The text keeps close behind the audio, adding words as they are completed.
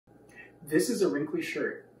This is a wrinkly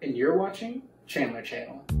shirt, and you're watching Chandler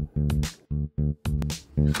Channel.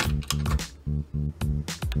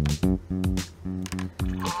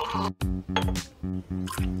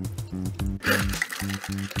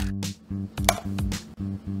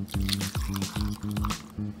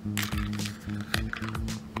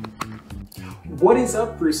 What is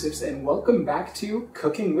up, Brucers, and welcome back to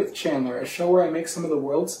Cooking with Chandler, a show where I make some of the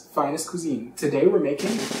world's finest cuisine. Today we're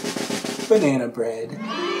making banana bread.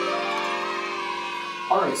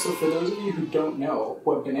 Alright, so for those of you who don't know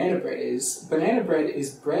what banana bread is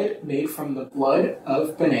bread made from the blood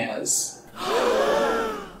of bananas.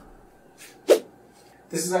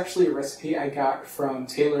 This is actually a recipe I got from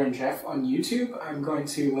Taylor and Jeff on YouTube. I'm going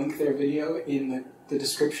to link their video in the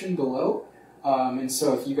description below. And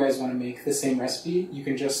so if you guys want to make the same recipe, you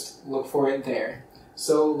can just look for it there.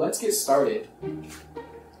 So let's get started.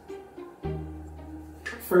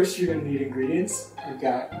 First, you're going to need ingredients. I've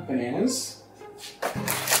got bananas,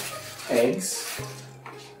 eggs,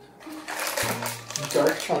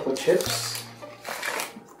 dark chocolate chips,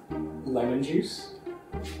 lemon juice,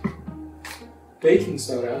 baking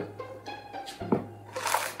soda,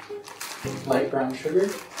 light brown sugar,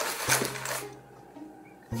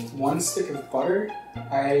 1 stick of butter.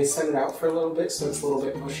 I set it out for a little bit so it's a little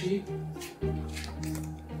bit mushy.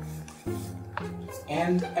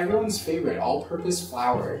 And everyone's favorite, all-purpose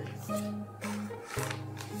flour.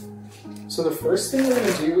 So the first thing we're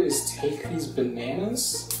going to do is take these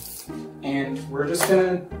bananas and we're just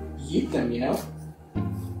going to yeet them, you know?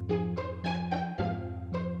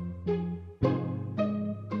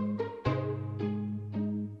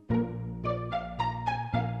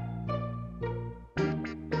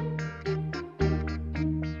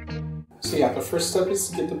 So yeah, the first step is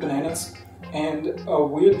to get the bananas, and a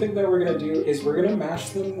weird thing that we're going to do is we're going to mash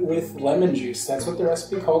them with lemon juice. That's what the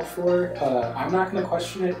recipe called for. I'm not going to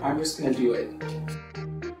question it, I'm just going to do it.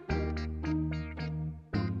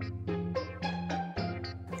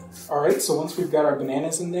 Alright, so once we've got our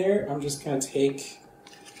bananas in there, I'm just going to take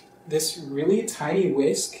this really tiny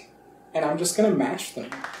whisk and I'm just going to mash them.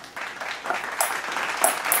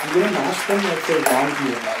 I'm going to mash them like they're wronged me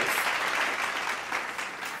in life.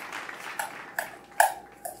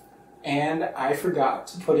 And I forgot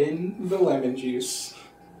to put in the lemon juice.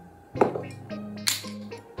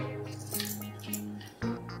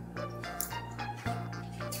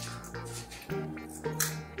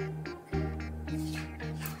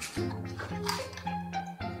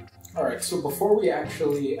 Alright, so before we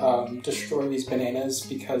actually destroy these bananas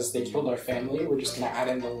because they killed our family, we're just going to add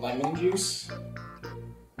in the lemon juice.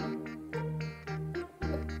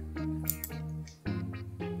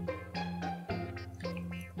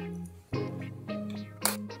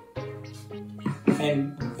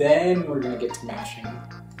 And then we're going to get to mashing.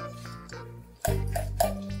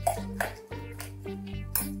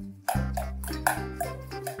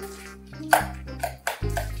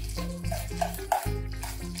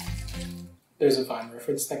 There's a Vine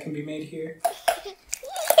reference that can be made here.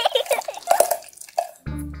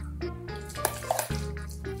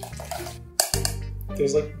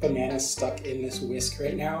 There's like bananas stuck in this whisk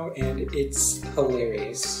right now, and it's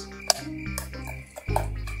hilarious.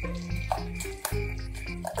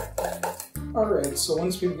 Alright, so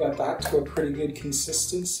once we've got that to a pretty good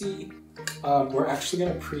consistency, we're actually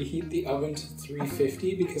going to preheat the oven to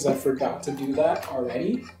 350 because I forgot to do that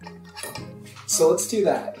already. So let's do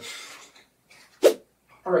that.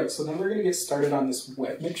 Alright, so then we're going to get started on this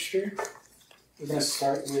wet mixture. We're going to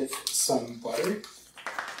start with some butter.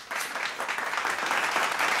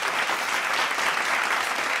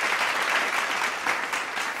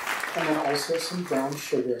 And then also some brown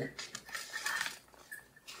sugar.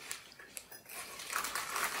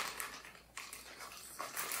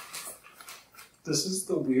 This is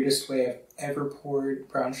the weirdest way I've ever poured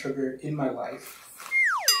brown sugar in my life.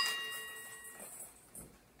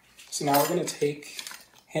 So now we're going to take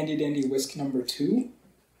handy dandy whisk number 2,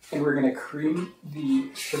 and we're going to cream the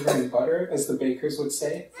sugar and butter, as the bakers would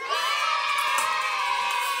say.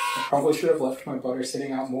 I probably should have left my butter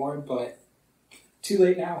sitting out more, but too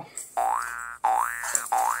late now.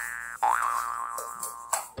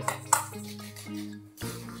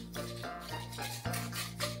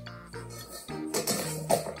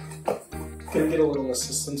 Gonna get a little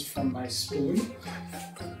assistance from my spoon.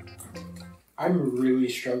 I'm really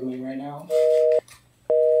struggling right now.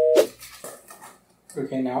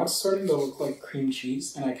 Okay, now it's starting to look like cream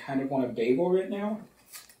cheese, and I kind of want a bagel right now.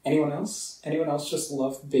 Anyone else? Anyone else just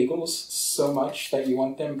love bagels so much that you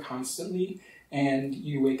want them constantly, and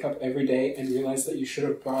you wake up every day and realize that you should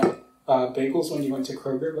have brought bagels when you went to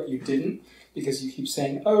Kroger, but you didn't because you keep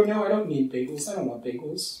saying, oh no, I don't need bagels, I don't want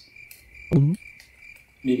bagels. Me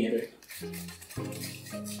neither.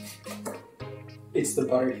 It's the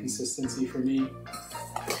butter consistency for me.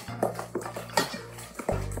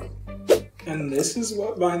 And this is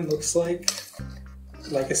what mine looks like.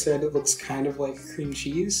 Like I said, it looks kind of like cream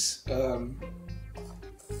cheese. I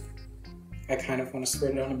kind of want to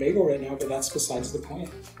spread it on a bagel right now, but that's besides the point.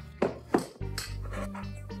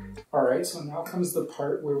 Alright, so now comes the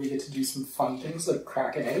part where we get to do some fun things like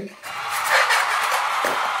crack an egg.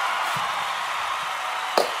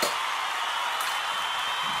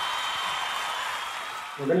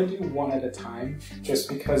 We're going to do one at a time, just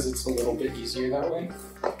because it's a little bit easier that way.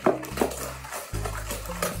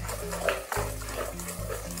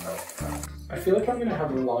 I feel like I'm going to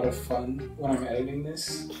have a lot of fun when I'm editing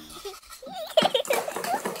this.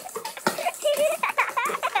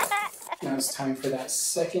 Now it's time for that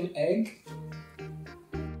second egg.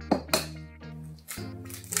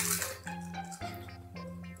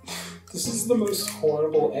 This is the most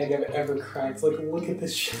horrible egg I've ever cracked. Like, look at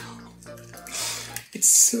this shell. It's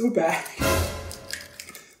so bad.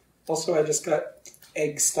 Also, I just got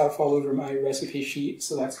egg stuff all over my recipe sheet,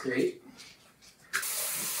 so that's great.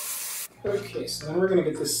 Okay, so then we're gonna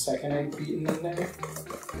get this second egg beaten in there.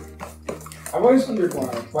 I've always wondered why.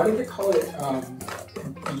 Why did they call it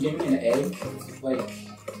beating an egg? Like,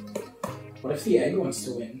 what if the egg wants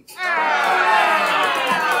to win?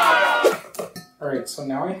 Alright, so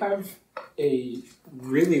now I have a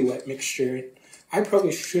really wet mixture. I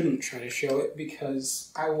probably shouldn't try to show it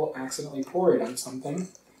because I will accidentally pour it on something.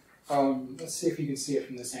 Let's see if you can see it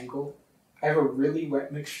from this angle. I have a really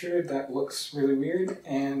wet mixture that looks really weird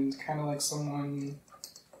and kind of like someone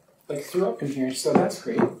like threw up in here, so that's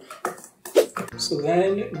great. So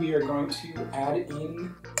then we are going to add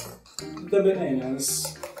in the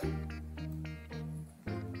bananas.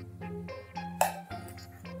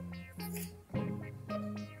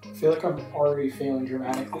 I feel like I'm already failing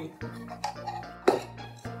dramatically.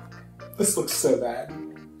 This looks so bad.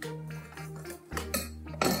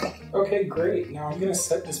 Okay, great. Now I'm gonna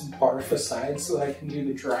set this barf aside so that I can do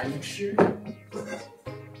the dry mixture.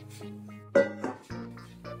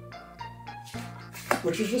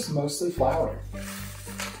 Which is just mostly flour.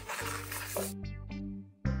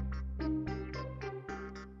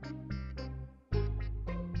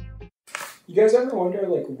 You guys ever wonder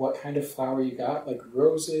like what kind of flower you got? Like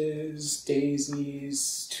roses,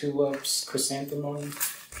 daisies, tulips, chrysanthemum?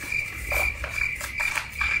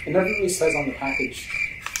 It never really says on the package.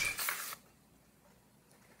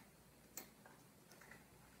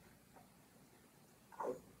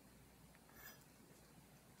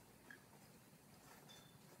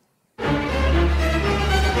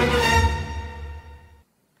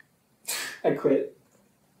 I quit.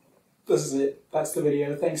 This is it. That's the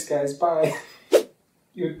video. Thanks guys. Bye.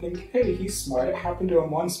 You would think, hey, he's smart. It happened to him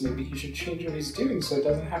once. Maybe he should change what he's doing so it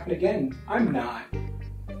doesn't happen again. I'm not.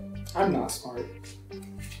 I'm not smart.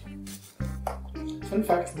 Fun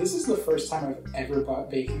fact, this is the first time I've ever bought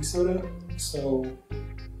baking soda, so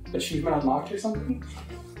achievement unlocked or something?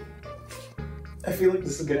 I feel like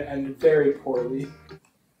this is gonna end very poorly.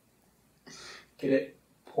 Get it?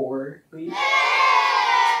 Poorly?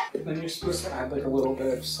 And then you're supposed to add like a little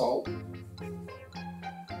bit of salt.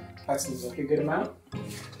 That seems like a good amount.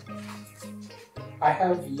 I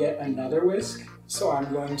have yet another whisk, so I'm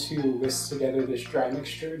going to whisk together this dry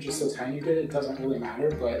mixture just a tiny bit. It doesn't really matter,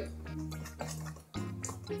 but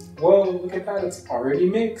whoa, look at that, it's already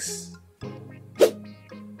mixed.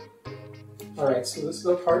 Alright, so this is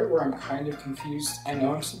the part where I'm kind of confused. I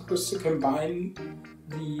know I'm supposed to combine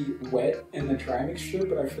the wet and the dry mixture,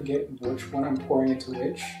 but I forget which one I'm pouring into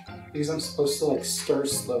which, because I'm supposed to like stir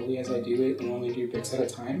slowly as I do it and only do bits at a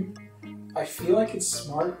time. I feel like it's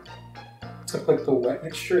smart to put the wet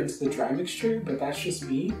mixture into the dry mixture, but that's just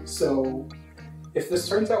me, so if this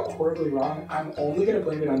turns out horribly wrong, I'm only going to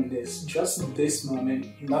blame it on this, just this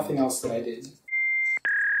moment, nothing else that I did.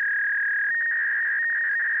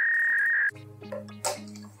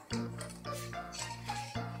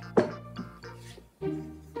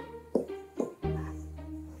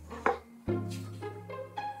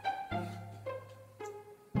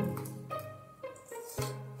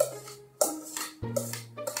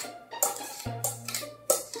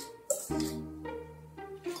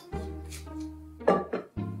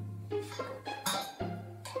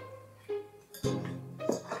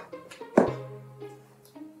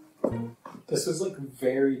 This is like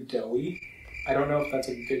very doughy. I don't know if that's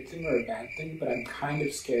a good thing or a bad thing, but I'm kind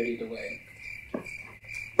of scared either way.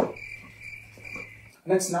 And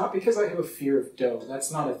that's not because I have a fear of dough.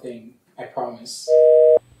 That's not a thing, I promise.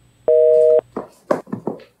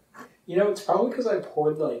 You know, it's probably because I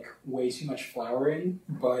poured like way too much flour in,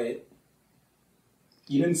 but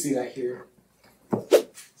You didn't see that here.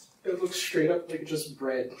 It looks straight up like just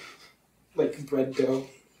bread. Like bread dough.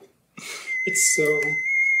 It's so...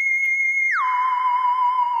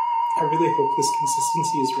 I really hope this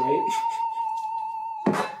consistency is right.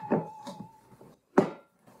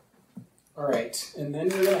 Alright, and then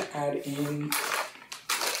we're gonna add in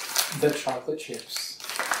the chocolate chips.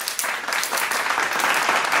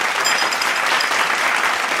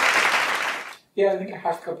 Yeah, I think a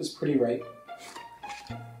half cup is pretty right.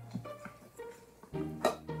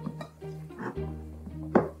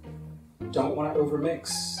 Don't want to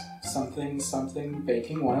overmix. Something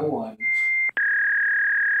baking 101.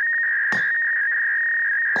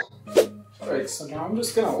 Alright, so now I'm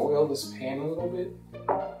just gonna oil this pan a little bit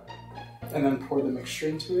and then pour the mixture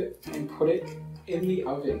into it and put it in the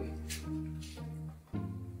oven.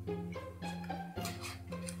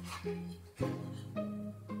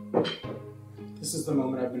 This is the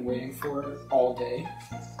moment I've been waiting for all day.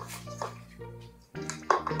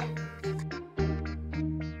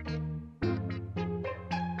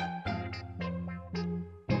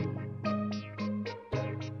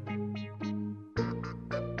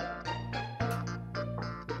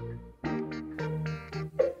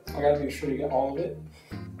 I gotta make sure to get all of it.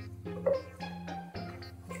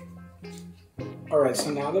 Alright,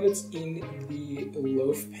 so now that it's in the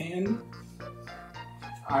loaf pan,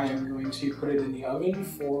 I am going to put it in the oven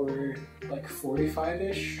for like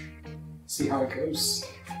 45-ish. See how it goes.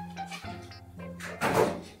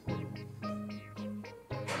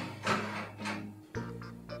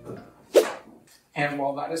 And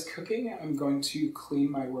while that is cooking, I'm going to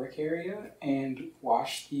clean my work area and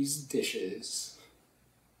wash these dishes.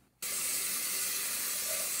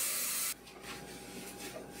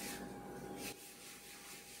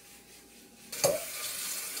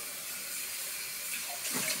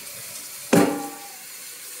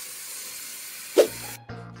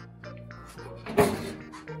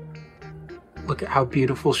 Look at how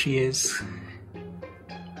beautiful she is.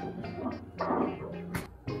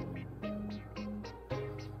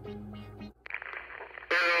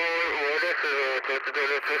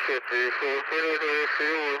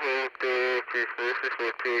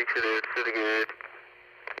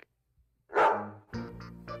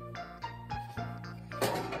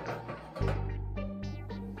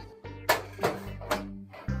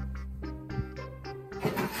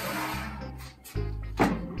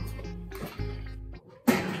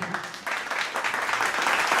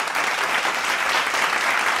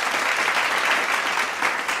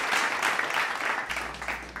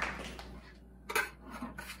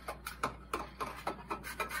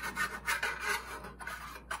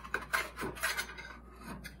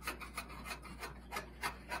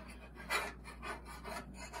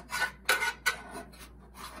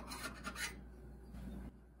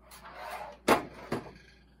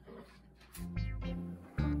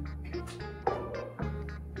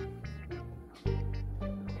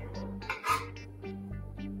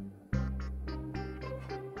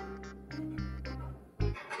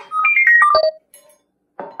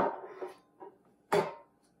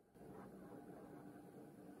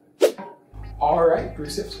 Alright,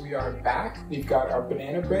 Brucips, we are back. We've got our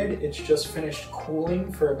banana bread. It's just finished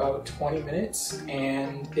cooling for about 20 minutes,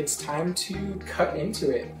 and it's time to cut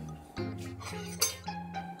into it.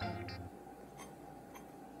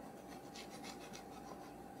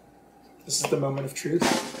 This is the moment of truth.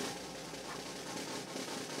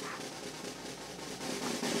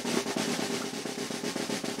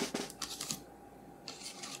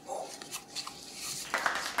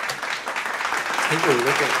 Take a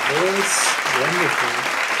look at this. Wonderful.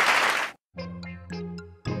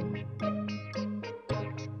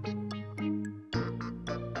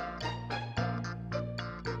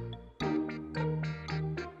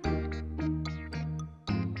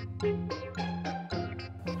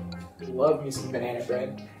 Love me some banana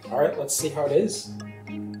bread. Alright, let's see how it is.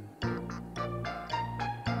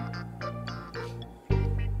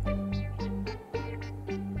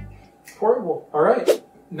 Horrible. Alright.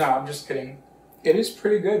 No, I'm just kidding. It is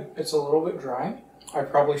pretty good. It's a little bit dry. I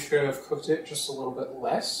probably should have cooked it just a little bit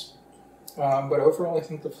less. But overall, I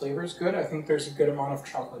think the flavor is good. I think there's a good amount of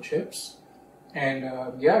chocolate chips.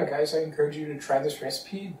 And yeah, guys, I encourage you to try this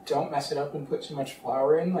recipe. Don't mess it up and put too much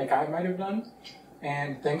flour in like I might have done.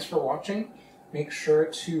 And thanks for watching. Make sure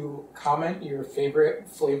to comment your favorite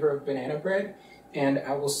flavor of banana bread. And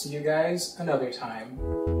I will see you guys another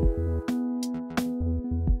time.